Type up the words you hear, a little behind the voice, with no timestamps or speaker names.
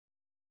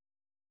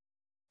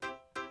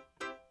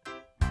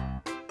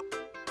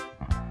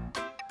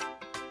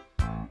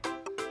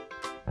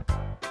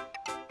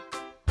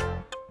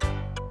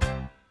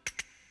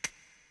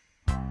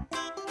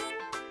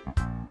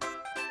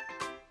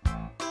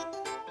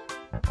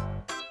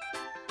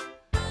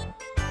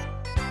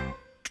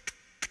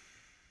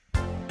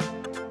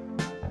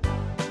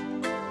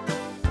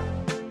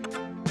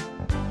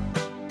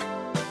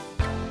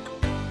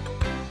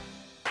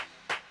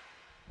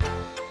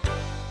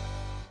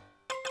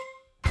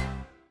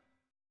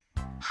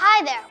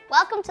Hi there,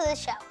 welcome to the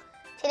show.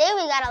 Today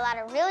we got a lot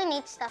of really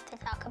neat stuff to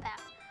talk about.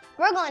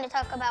 We're going to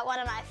talk about one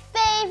of my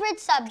favorite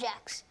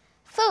subjects,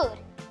 food.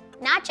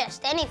 Not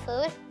just any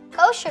food,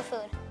 kosher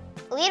food.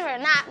 Believe it or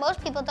not,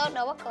 most people don't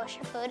know what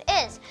kosher food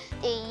is.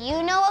 Do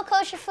you know what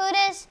kosher food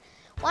is?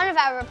 One of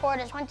our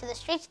reporters went to the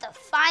streets to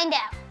find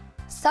out.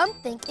 Some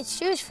think it's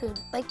Jewish food,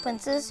 like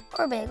plintzes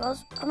or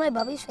bagels or my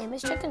Bubby's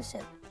famous chicken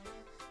soup.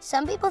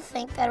 Some people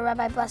think that a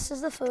rabbi blesses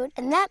the food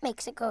and that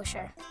makes it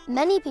kosher.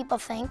 Many people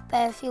think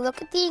that if you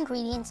look at the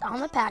ingredients on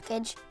the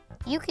package,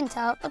 you can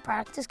tell if the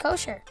product is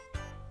kosher,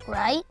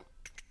 right?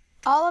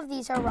 All of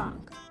these are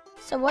wrong.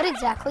 So what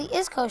exactly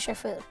is kosher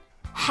food?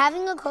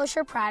 Having a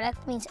kosher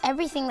product means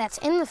everything that's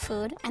in the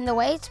food and the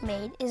way it's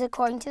made is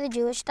according to the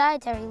Jewish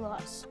dietary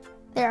laws.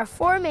 There are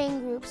four main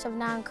groups of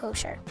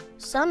non-kosher.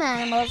 Some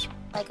animals,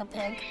 like a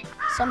pig,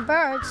 some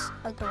birds,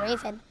 like a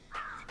raven,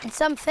 and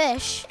some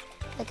fish,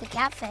 like a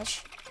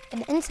catfish,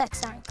 and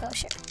insects aren't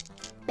kosher.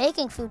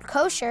 Making food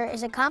kosher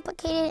is a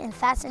complicated and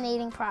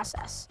fascinating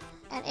process,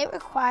 and it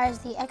requires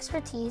the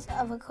expertise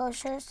of a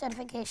kosher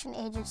certification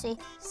agency,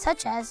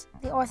 such as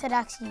the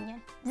Orthodox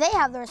Union. They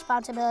have the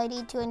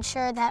responsibility to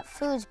ensure that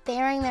foods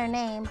bearing their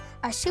name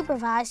are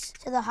supervised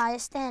to the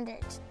highest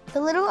standards. The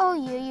little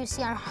OU you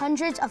see on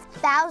hundreds of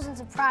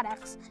thousands of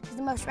products is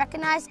the most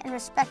recognized and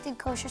respected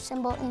kosher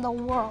symbol in the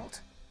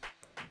world.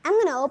 I'm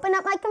going to open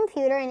up my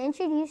computer and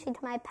introduce you to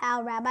my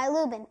pal, Rabbi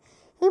Luban.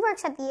 He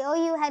works at the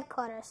OU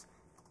headquarters.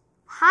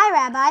 Hi,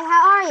 Rabbi.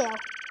 How are you?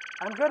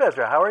 I'm good,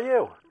 Ezra. How are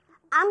you?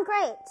 I'm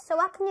great. So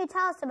what can you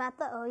tell us about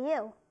the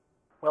OU?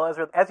 Well,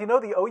 Ezra, as you know,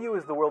 the OU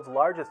is the world's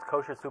largest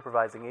kosher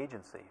supervising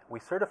agency. We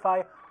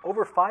certify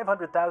over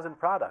 500,000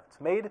 products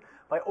made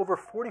by over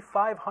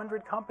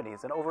 4,500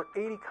 companies in over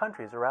 80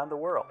 countries around the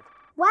world.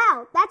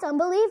 Wow, that's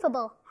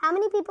unbelievable. How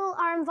many people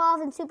are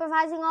involved in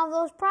supervising all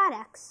those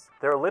products?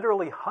 There are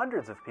literally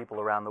hundreds of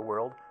people around the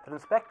world that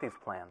inspect these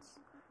plants.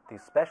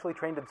 These specially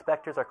trained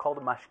inspectors are called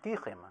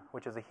mashgichim,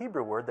 which is a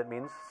Hebrew word that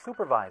means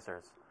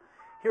supervisors.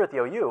 Here at the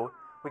OU,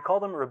 we call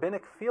them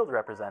rabbinic field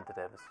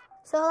representatives.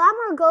 So a lot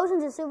more goes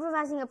into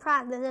supervising a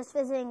product than just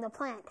visiting the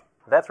plant.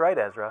 That's right,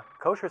 Ezra.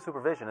 Kosher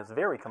supervision is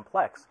very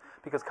complex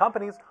because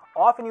companies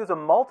often use a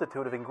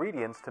multitude of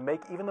ingredients to make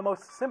even the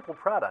most simple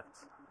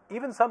products.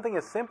 Even something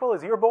as simple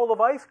as your bowl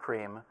of ice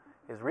cream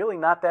is really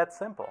not that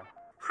simple.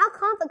 How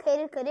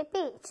complicated could it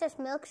be? It's just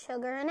milk,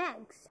 sugar, and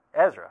eggs.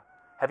 Ezra,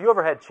 have you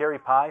ever had cherry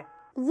pie?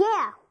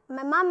 Yeah,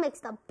 my mom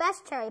makes the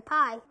best cherry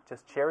pie.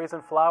 Just cherries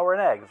and flour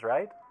and eggs,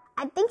 right?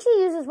 I think she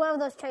uses one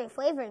of those cherry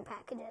flavoring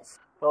packages.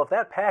 Well, if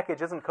that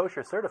package isn't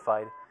kosher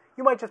certified,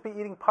 you might just be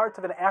eating parts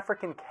of an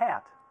African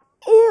cat.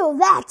 Ew,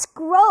 that's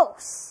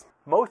gross.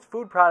 Most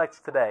food products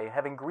today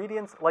have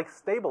ingredients like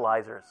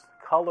stabilizers,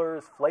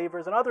 colors,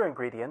 flavors, and other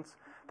ingredients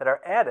that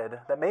are added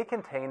that may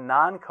contain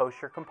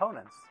non-kosher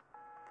components.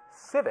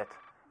 Civet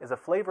is a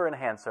flavor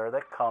enhancer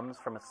that comes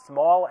from a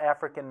small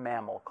African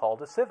mammal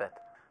called a civet,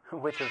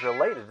 which is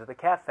related to the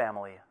cat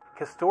family.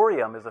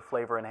 Castoreum is a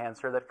flavor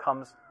enhancer that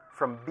comes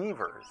from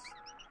beavers,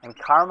 and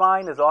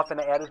carmine is often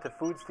added to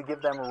foods to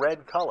give them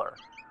red color.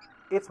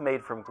 It's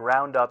made from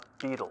ground-up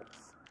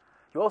beetles.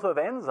 You also have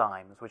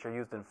enzymes, which are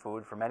used in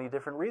food for many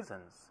different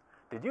reasons.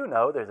 Did you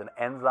know there's an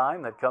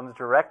enzyme that comes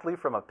directly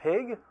from a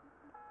pig?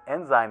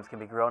 Enzymes can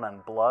be grown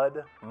on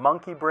blood,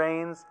 monkey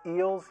brains,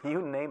 eels,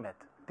 you name it.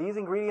 These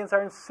ingredients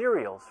are in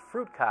cereals,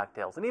 fruit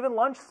cocktails, and even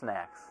lunch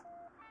snacks.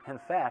 In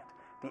fact,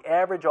 the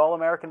average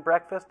all-American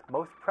breakfast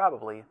most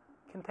probably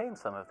contains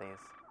some of these.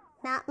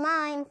 Not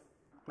mine.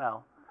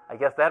 Well, I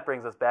guess that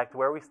brings us back to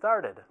where we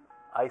started.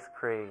 Ice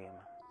cream.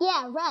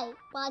 Yeah, right.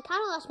 Well, I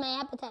kind of lost my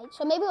appetite,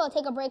 so maybe we'll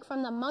take a break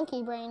from the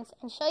monkey brains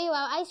and show you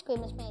how ice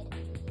cream is made.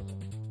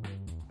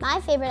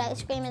 My favorite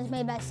ice cream is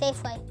made by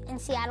Safeway in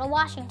Seattle,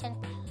 Washington.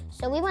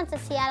 So we went to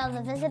Seattle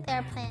to visit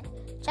their plant.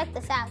 Check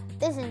this out.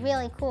 This is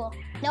really cool.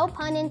 No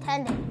pun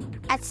intended.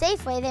 At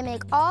Safeway, they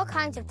make all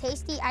kinds of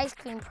tasty ice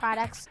cream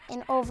products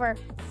in over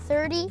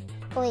 30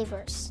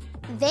 flavors.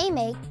 They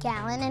make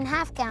gallon and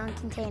half-gallon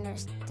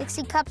containers,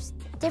 Dixie cups,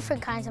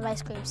 different kinds of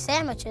ice cream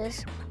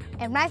sandwiches,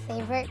 and my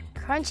favorite,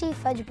 crunchy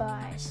fudge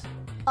bars.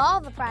 All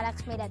the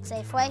products made at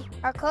Safeway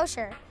are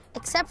kosher,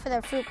 except for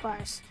their fruit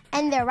bars,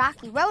 and their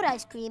Rocky Road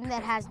ice cream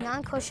that has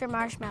non-kosher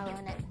marshmallow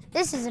in it.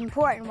 This is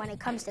important when it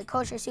comes to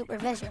kosher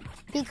supervision,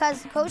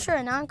 because kosher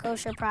and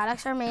non-kosher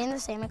products are made in the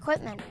same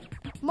equipment.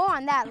 More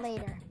on that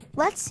later.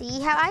 Let's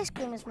see how ice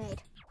cream is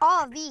made.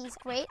 All of these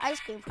great ice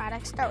cream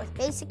products start with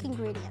basic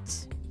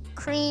ingredients: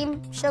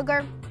 cream,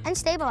 sugar, and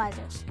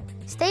stabilizers.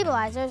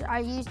 Stabilizers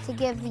are used to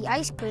give the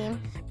ice cream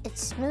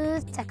its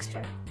smooth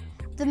texture.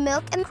 The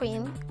milk and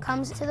cream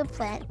comes to the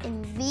plant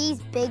in these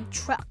big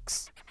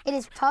trucks. It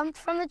is pumped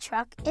from the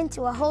truck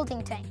into a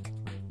holding tank,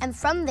 and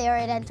from there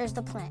it enters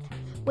the plant,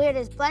 where it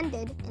is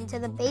blended into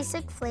the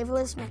basic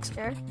flavorless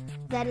mixture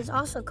that is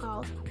also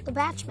called the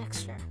batch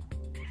mixture.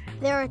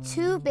 There are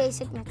two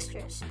basic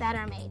mixtures that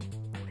are made.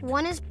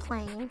 One is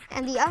plain,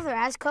 and the other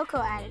has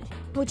cocoa added,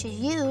 which is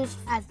used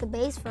as the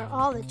base for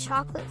all the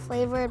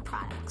chocolate-flavored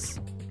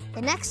products.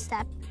 The next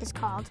step is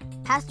called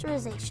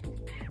pasteurization.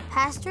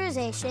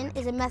 Pasteurization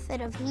is a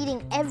method of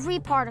heating every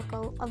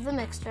particle of the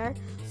mixture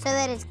so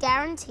that it's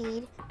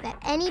guaranteed that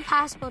any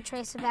possible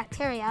trace of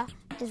bacteria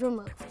is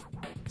removed.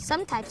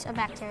 Some types of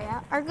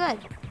bacteria are good,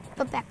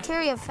 but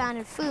bacteria found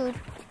in food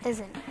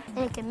isn't,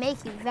 and it can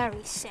make you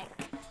very sick.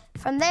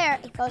 From there,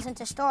 it goes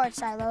into storage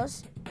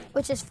silos,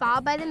 which is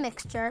followed by the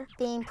mixture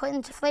being put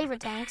into flavor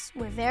tanks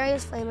where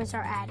various flavors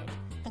are added,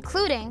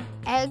 including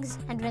eggs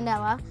and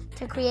vanilla,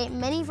 to create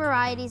many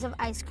varieties of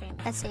ice cream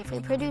that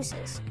Safeway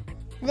produces.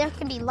 There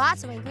can be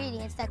lots of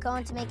ingredients that go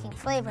into making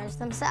flavors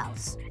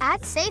themselves.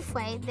 At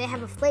Safeway, they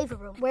have a flavor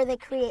room where they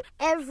create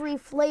every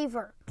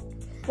flavor.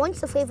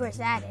 Once the flavor is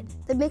added,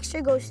 the mixture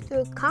goes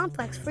through a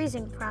complex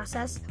freezing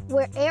process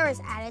where air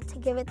is added to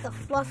give it the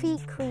fluffy,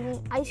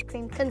 creamy ice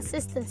cream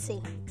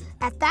consistency.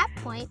 At that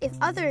point, if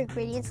other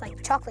ingredients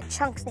like chocolate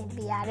chunks need to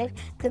be added,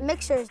 the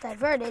mixture is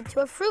diverted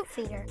to a fruit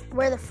feeder,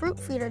 where the fruit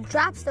feeder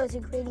drops those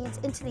ingredients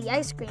into the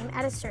ice cream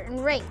at a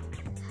certain rate.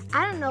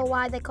 I don't know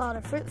why they call it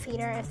a fruit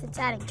feeder if it's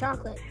adding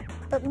chocolate,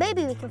 but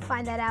maybe we can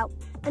find that out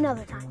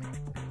another time.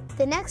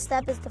 The next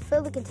step is to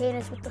fill the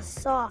containers with the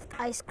soft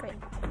ice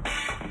cream.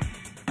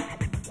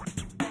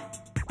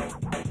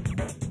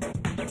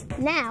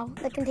 Now,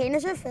 the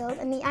containers are filled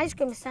and the ice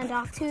cream is sent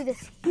off to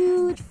this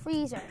huge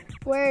freezer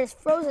where it is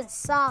frozen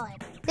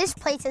solid. This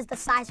place is the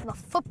size of a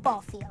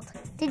football field.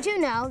 Did you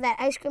know that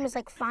ice cream is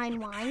like fine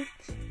wine?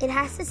 It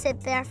has to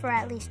sit there for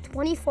at least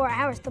 24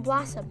 hours to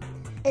blossom.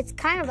 It's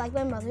kind of like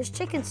my mother's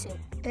chicken soup.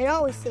 It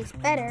always tastes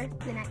better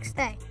the next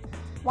day.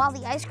 While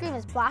the ice cream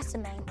is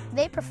blossoming,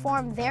 they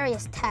perform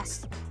various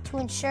tests to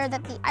ensure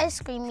that the ice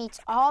cream meets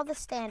all the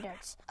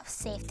standards of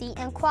safety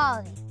and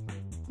quality.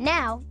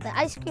 Now, the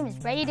ice cream is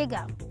ready to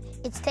go.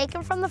 It's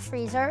taken from the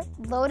freezer,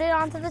 loaded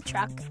onto the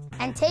truck,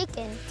 and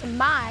taken to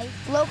my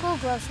local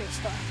grocery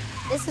store.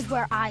 This is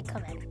where I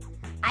come in.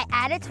 I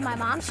add it to my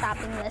mom's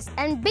shopping list,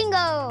 and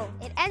bingo!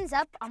 It ends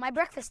up on my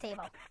breakfast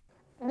table.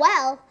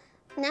 Well,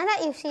 now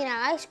that you've seen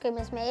how ice cream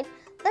is made,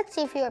 let's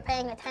see if you were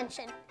paying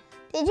attention.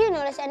 Did you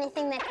notice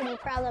anything that could be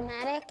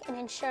problematic in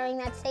ensuring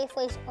that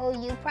Safeway's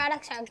OU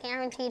products are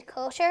guaranteed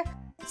kosher?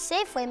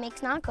 Safeway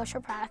makes non-kosher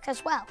products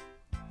as well.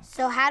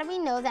 So how do we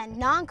know that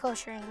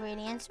non-kosher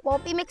ingredients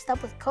won't be mixed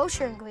up with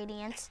kosher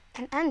ingredients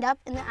and end up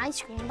in the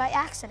ice cream by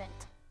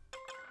accident?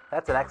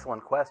 That's an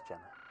excellent question.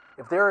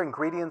 If there are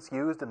ingredients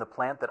used in the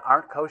plant that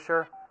aren't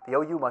kosher, the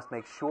OU must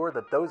make sure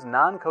that those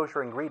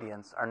non-kosher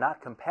ingredients are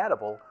not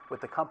compatible with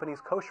the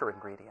company's kosher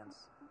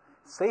ingredients.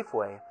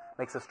 Safeway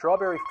makes a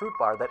strawberry fruit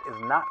bar that is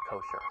not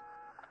kosher.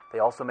 They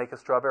also make a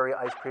strawberry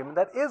ice cream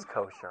that is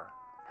kosher.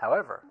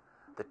 However,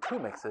 the two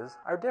mixes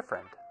are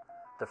different.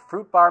 The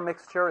fruit bar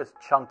mixture is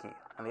chunky,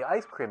 and the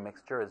ice cream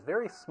mixture is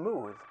very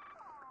smooth.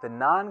 The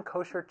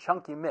non-kosher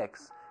chunky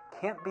mix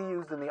can't be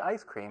used in the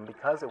ice cream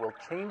because it will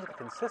change the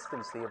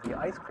consistency of the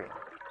ice cream.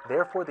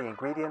 Therefore, the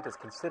ingredient is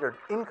considered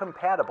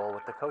incompatible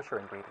with the kosher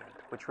ingredient,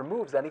 which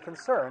removes any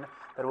concern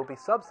that it will be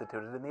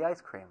substituted in the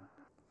ice cream.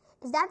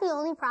 Is that the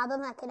only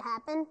problem that could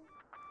happen?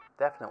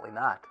 Definitely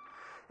not.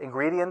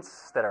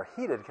 Ingredients that are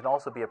heated can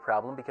also be a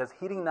problem because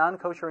heating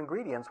non-kosher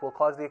ingredients will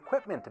cause the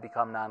equipment to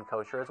become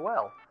non-kosher as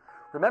well.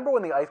 Remember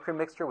when the ice cream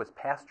mixture was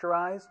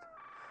pasteurized?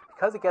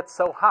 Because it gets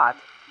so hot,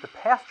 the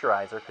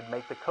pasteurizer could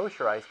make the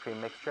kosher ice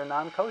cream mixture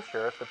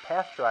non-kosher if the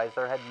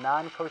pasteurizer had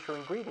non-kosher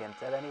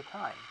ingredients at any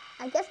time.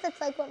 I guess that's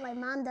like what my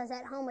mom does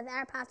at home with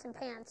our pots and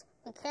pans.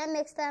 We can't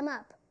mix them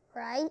up,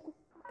 right?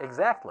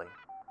 Exactly.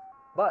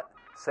 But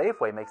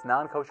Safeway makes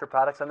non-kosher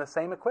products on the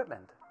same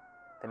equipment.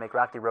 They make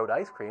Rocky Road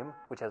ice cream,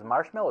 which has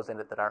marshmallows in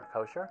it that aren't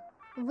kosher.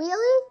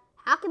 Really?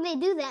 How can they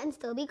do that and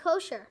still be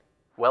kosher?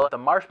 Well, the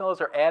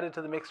marshmallows are added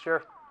to the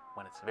mixture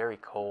when it's very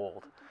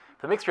cold.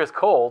 If the mixture is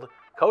cold,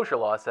 kosher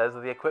law says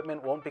that the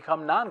equipment won't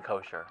become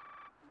non-kosher.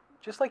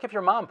 Just like if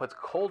your mom puts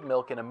cold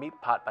milk in a meat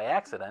pot by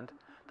accident,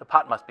 the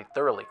pot must be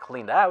thoroughly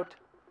cleaned out,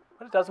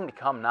 but it doesn't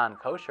become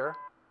non-kosher.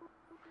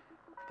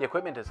 The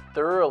equipment is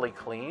thoroughly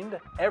cleaned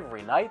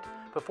every night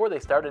before they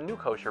start a new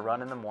kosher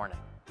run in the morning.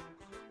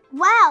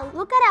 Wow,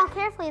 look at how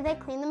carefully they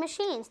clean the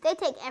machines. They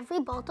take every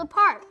bolt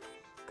apart.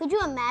 Could you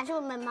imagine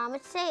what my mom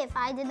would say if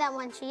I did that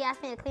when she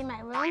asked me to clean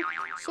my room?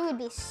 She would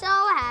be so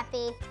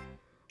happy.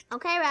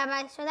 Okay,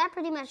 Rabbi, so that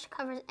pretty much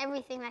covers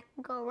everything that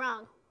could go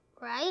wrong,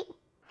 right?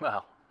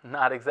 Well,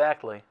 not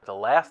exactly. The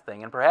last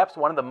thing, and perhaps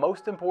one of the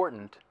most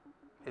important,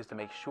 is to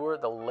make sure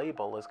the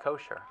label is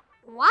kosher.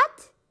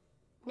 What?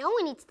 No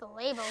one eats the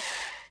label,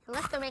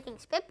 unless they're making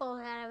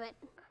spitballs out of it.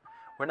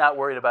 We're not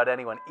worried about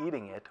anyone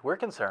eating it. We're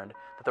concerned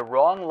that the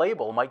wrong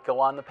label might go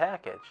on the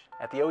package.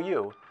 At the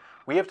OU,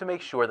 we have to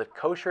make sure that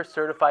kosher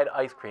certified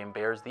ice cream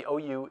bears the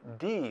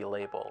OUD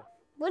label.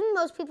 Wouldn't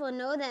most people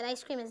know that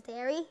ice cream is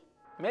dairy?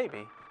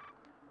 Maybe.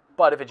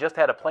 But if it just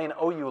had a plain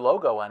OU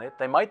logo on it,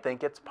 they might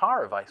think it's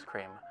parve ice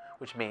cream,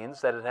 which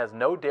means that it has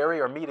no dairy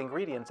or meat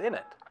ingredients in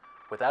it.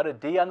 Without a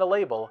D on the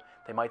label,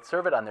 they might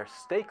serve it on their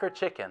steak or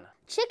chicken.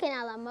 Chicken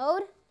a la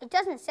mode? It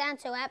doesn't sound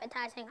so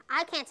appetizing.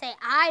 I can't say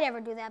I'd ever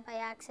do that by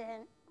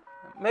accident.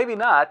 Maybe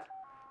not,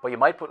 but you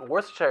might put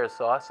Worcestershire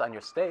sauce on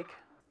your steak.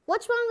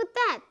 What's wrong with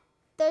that?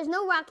 There's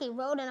no Rocky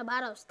Road in a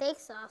bottle of steak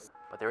sauce.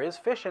 But there is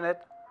fish in it.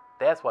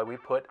 That's why we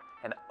put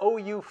an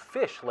OU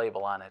fish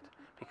label on it,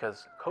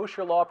 because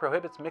kosher law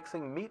prohibits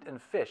mixing meat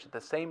and fish at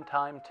the same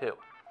time too.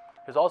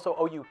 There's also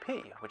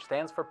OUP, which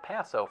stands for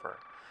Passover.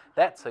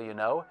 That's so you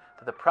know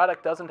that the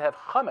product doesn't have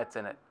chametz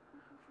in it,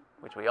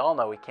 which we all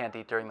know we can't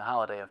eat during the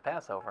holiday of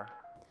Passover.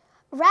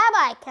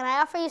 Rabbi, can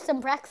I offer you some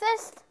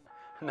breakfast?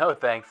 No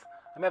thanks.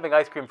 I'm having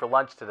ice cream for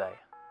lunch today.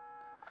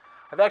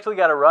 I've actually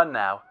got to run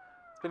now.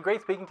 It's been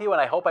great speaking to you,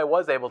 and I hope I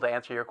was able to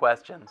answer your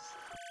questions.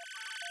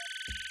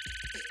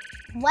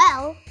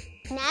 Well,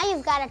 now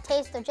you've got a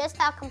taste of just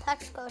how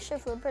complex kosher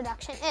food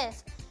production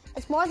is.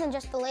 It's more than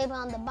just the label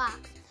on the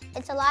box.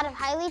 It's a lot of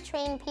highly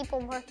trained people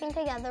working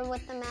together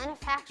with the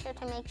manufacturer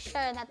to make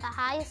sure that the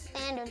highest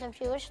standards of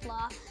Jewish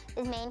law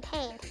is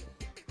maintained.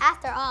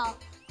 After all,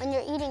 when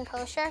you're eating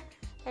kosher,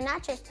 you're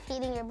not just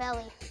feeding your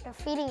belly, you're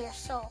feeding your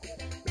soul.